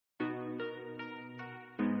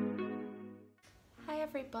Hi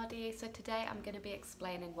everybody, so today I'm going to be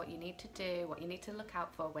explaining what you need to do, what you need to look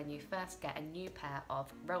out for when you first get a new pair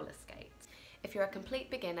of roller skates. If you're a complete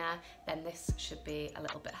beginner, then this should be a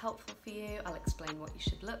little bit helpful for you. I'll explain what you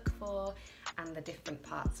should look for and the different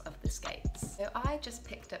parts of the skates. So I just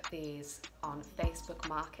picked up these on Facebook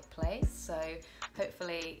Marketplace, so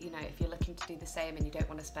hopefully, if you're looking to do the same and you don't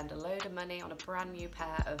want to spend a load of money on a brand new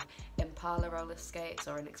pair of Impala roller skates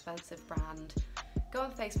or an expensive brand, go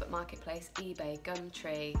on Facebook Marketplace, eBay,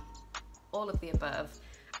 Gumtree, all of the above,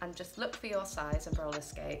 and just look for your size of roller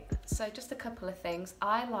skate. So just a couple of things.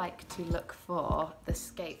 I like to look for the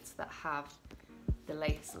skates that have the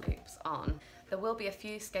lace loops on. There will be a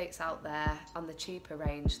few skates out there on the cheaper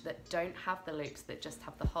range that don't have the loops, that just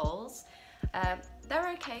have the holes. They're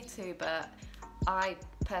okay too, but I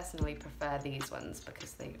personally prefer these ones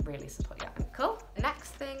because they really support your ankle. The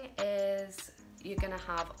next thing is you're going to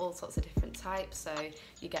have all sorts of different types. So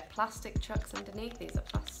you get plastic trucks underneath. These are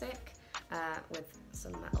plastic with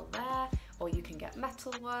some metal there, or you can get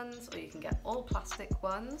metal ones, or you can get all plastic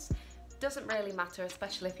ones. Doesn't really matter,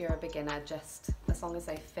 especially if you're a beginner, just as long as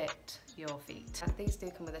they fit your feet. These do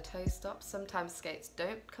come with a toe stop. Sometimes skates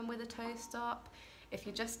don't come with a toe stop. If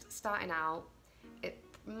you're just starting out, it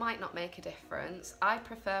might not make a difference. I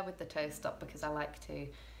prefer with the toe stop because I like to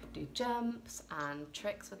do jumps and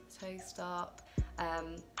tricks with the toe stop.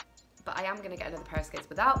 But I am going to get another pair of skates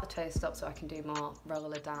without the toe stop so I can do more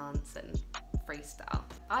roller dance and freestyle.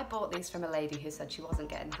 I bought these from a lady who said she wasn't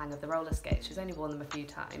getting the hang of the roller skates. She's only worn them a few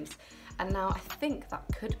times, and now I think that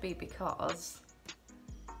could be because,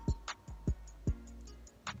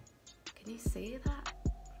 can you see that?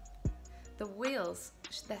 The wheels,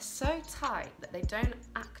 they're so tight that they don't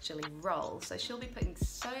actually roll, so she'll be putting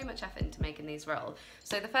so much effort into making these roll.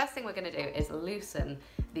 So the first thing we're going to do is loosen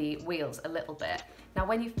the wheels a little bit. Now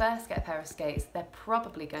when you first get a pair of skates, they're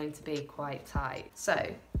probably going to be quite tight. So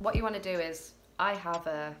what you want to do is, I have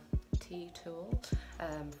a T-tool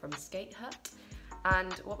from Skate Hut,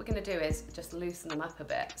 and what we're going to do is just loosen them up a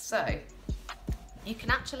bit. So you can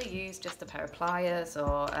actually use just a pair of pliers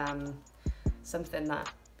or something that,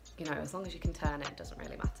 as long as you can turn it, it doesn't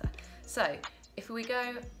really matter. So if we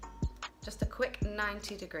go just a quick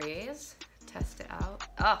 90 degrees, test it out.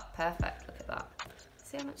 Oh, perfect, look at that.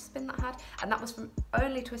 See how much spin that had? And that was from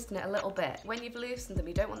only twisting it a little bit. When you've loosened them,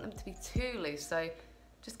 you don't want them to be too loose, so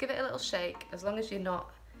just give it a little shake, as long as you're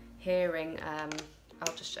not hearing,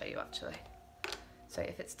 I'll just show you actually. So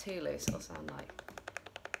if it's too loose, it'll sound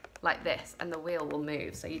like this, and the wheel will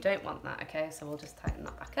move, so you don't want that, okay? So we'll just tighten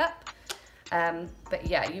that back up. But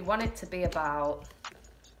yeah, you want it to be about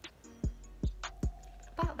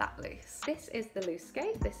that loose. This is the loose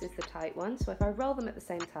skate, this is the tight one, so if I roll them at the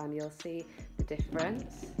same time, you'll see the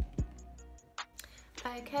difference.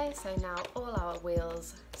 Okay, so now all our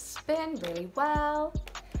wheels spin really well,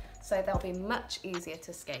 so they'll be much easier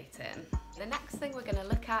to skate in. The next thing we're going to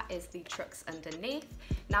look at is the trucks underneath.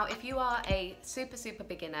 Now if you are a super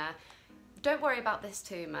beginner, don't worry about this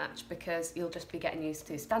too much because you'll just be getting used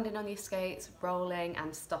to standing on your skates, rolling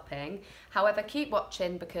and stopping. However, keep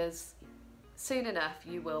watching because soon enough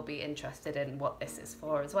you will be interested in what this is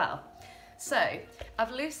for as well. So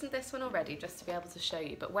I've loosened this one already just to be able to show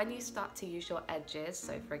you, but when you start to use your edges,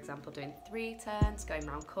 so for example doing 3 turns, going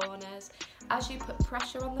around corners, as you put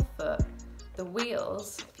pressure on the foot, the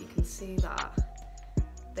wheels, if you can see that,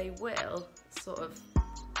 they will sort of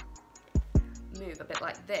move a bit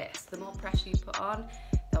like this. The more pressure you put on,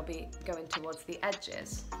 they'll be going towards the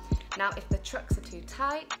edges. Now if the trucks are too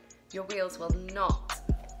tight, your wheels will not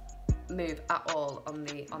move at all on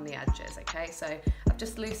the edges, okay? So I've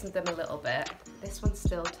just loosened them a little bit. This one's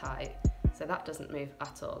still tight, so that doesn't move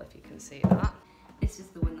at all, if you can see that. This is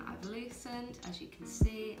the one that I've loosened. As you can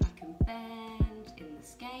see, I can bend in the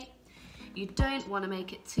skate. You don't want to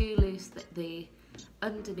make it too loose that the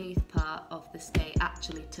underneath part of the skate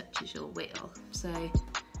actually touches your wheel. So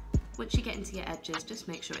once you get into your edges, just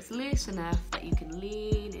make sure it's loose enough that you can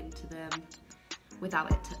lean into them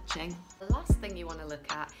without it touching. The last thing you want to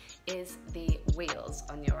look at is the wheels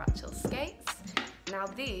on your actual skates. Now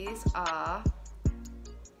these are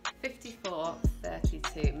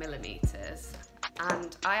 54-32 millimeters,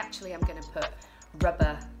 and I actually am going to put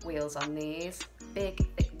rubber wheels on these, big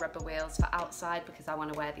thick rubber wheels for outside because I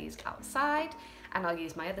want to wear these outside, and I'll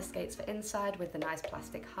use my other skates for inside with the nice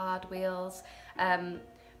plastic hard wheels.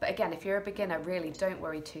 But again, if you're a beginner, really don't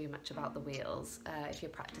worry too much about the wheels. If you're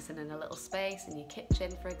practicing in a little space, in your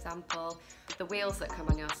kitchen, for example, the wheels that come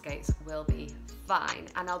on your skates will be fine.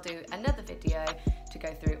 And I'll do another video to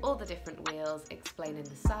go through all the different wheels, explaining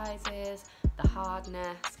the sizes, the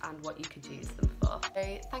hardness, and what you could use them for.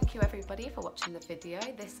 So thank you everybody for watching the video.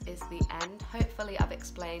 This is the end. Hopefully I've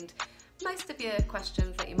explained most of your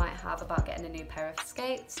questions that you might have about getting a new pair of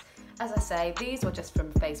skates. As I say, these were just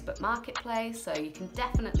from Facebook Marketplace, so you can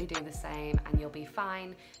definitely do the same and you'll be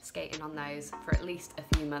fine skating on those for at least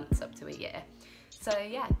a few months up to a year. So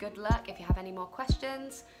yeah, good luck. If you have any more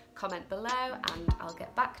questions, comment below and I'll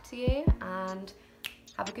get back to you, and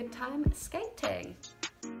have a good time skating.